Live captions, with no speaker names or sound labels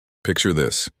Picture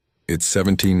this. It's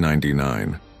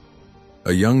 1799.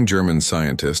 A young German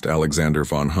scientist, Alexander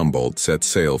von Humboldt, sets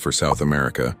sail for South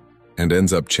America and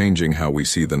ends up changing how we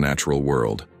see the natural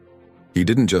world. He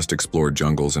didn't just explore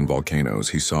jungles and volcanoes,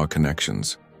 he saw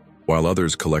connections. While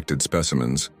others collected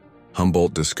specimens,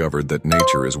 Humboldt discovered that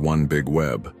nature is one big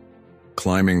web.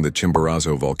 Climbing the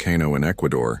Chimborazo volcano in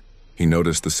Ecuador, he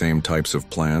noticed the same types of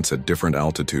plants at different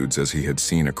altitudes as he had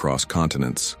seen across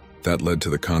continents. That led to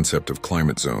the concept of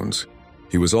climate zones.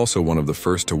 He was also one of the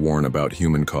first to warn about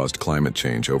human-caused climate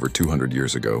change over 200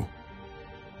 years ago.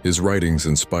 His writings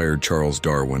inspired Charles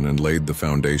Darwin and laid the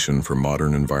foundation for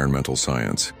modern environmental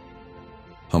science.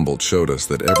 Humboldt showed us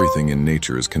that everything in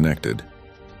nature is connected,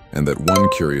 and that one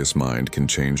curious mind can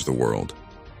change the world.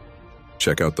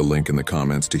 Check out the link in the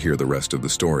comments to hear the rest of the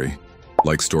story.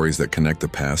 Like stories that connect the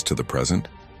past to the present?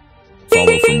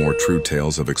 Follow for more true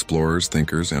tales of explorers,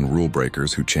 thinkers, and rule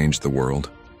breakers who changed the world.